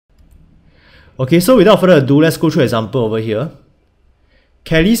Okay, so without further ado, let's go through example over here.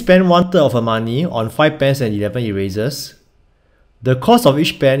 Kelly spent 1/3 of her money on 5 pens and 11 erasers. The cost of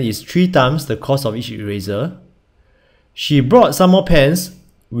each pen is 3 times the cost of each eraser. She brought some more pens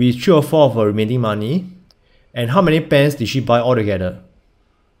with 3 or 4 of her remaining money. And how many pens did she buy altogether?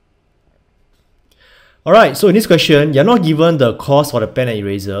 Alright, so in this question, you're not given the cost for the pen and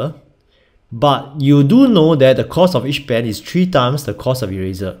eraser, but you do know that the cost of each pen is 3 times the cost of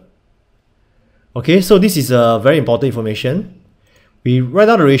eraser. Okay, so this is a very important information. We write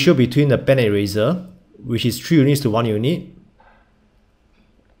down the ratio between the pen and eraser, which is 3 units to 1 unit.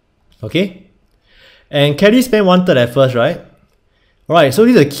 Okay, and Kelly spent 1/3 at first, right? Alright, so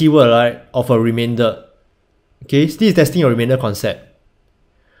this is a keyword, right, of a remainder. Okay, so this is testing your remainder concept.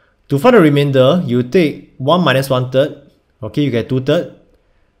 To find the remainder, you take 1 minus 1/3. Okay, you get 2/3.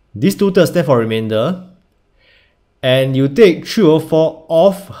 This 2/3 stands for remainder. And you take 3 over 4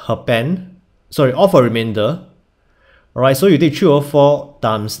 off her pen. Sorry, off her remainder. Alright, so you take 3 over 4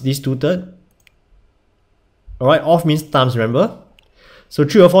 times this 2/3. Alright, off means times, remember? So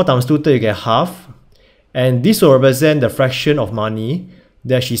 3 over 4 times 2/3, you get half. And this will represent the fraction of money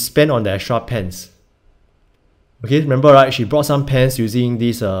that she spent on the extra pens. Okay, remember, right? She brought some pens using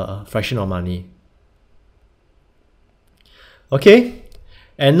this fraction of money. Okay,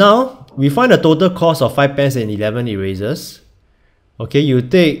 and now we find the total cost of 5 pens and 11 erasers. Okay, you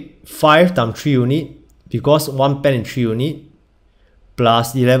take 5 times 3 unit, because 1 pen is 3 unit,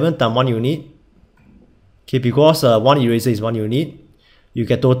 plus 11 times 1 unit. Okay, because 1 eraser is 1 unit, you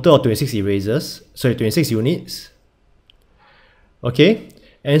get total of 26 erasers. Sorry, 26 units. Okay,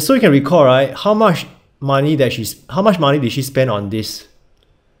 and so you can recall, right? How much money did she spend on this?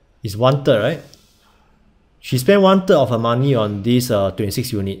 Is 1/3, right? She spent 1/3 of her money on these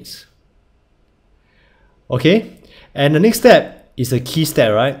 26 units. Okay, and the next step is a key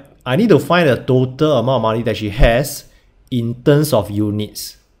step, right? I need to find the total amount of money that she has in terms of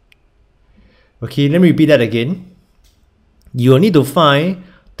units. Okay, let me repeat that again. You will need to find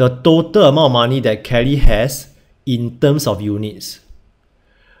the total amount of money that Kelly has in terms of units.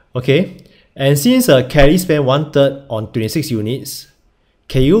 Okay, and since Kelly spent 1/3 on 26 units,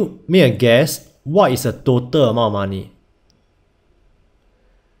 can you make a guess what is the total amount of money?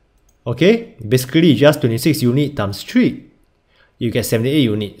 Okay, basically just 26 units times 3. You get 78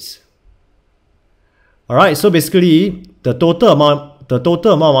 units. Alright, so basically the total amount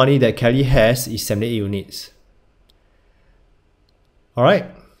of money that Kelly has is 78 units. Alright.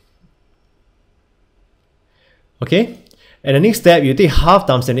 Okay, and the next step, you take half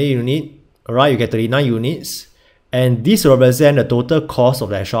times 78 units. Alright, you get 39 units, and this will represent the total cost of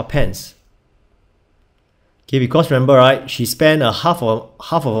the extra pens. Okay, because remember, right, she spent half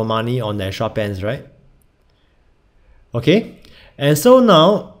of her money on the extra pens, right? Okay, and so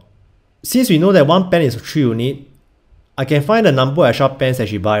now, since we know that 1 pen is 3 units, I can find the number of extra pens that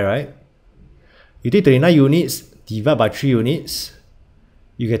she buy, right? You take 39 units, divide by 3 units,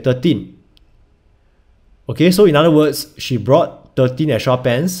 you get 13. Okay, so in other words, she brought 13 extra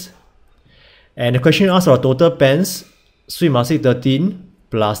pens. And the question asks for total pens, so you must take 13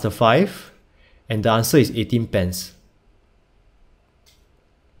 plus the 5, and the answer is 18 pens.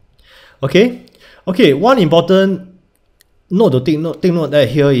 Okay, one important note to take note that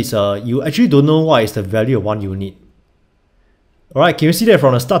here is you actually don't know what is the value of 1 unit. Alright, can you see that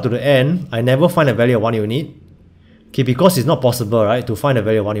from the start to the end, I never find the value of 1 unit? Okay, because it's not possible, right, to find the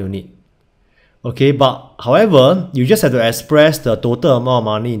value of 1 unit. Okay, but however, you just have to express the total amount of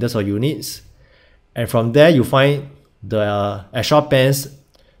money in terms of units. And from there, you find the extra pens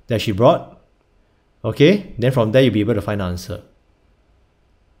that she brought. Okay, then from there, you'll be able to find the answer.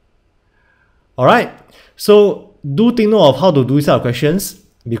 Alright, so do take note of how to do this type of questions,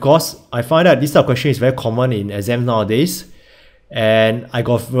 because I find that this type of question is very common in exams nowadays. And I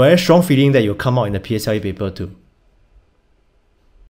got a very strong feeling that you'll come out in the PSLE paper too.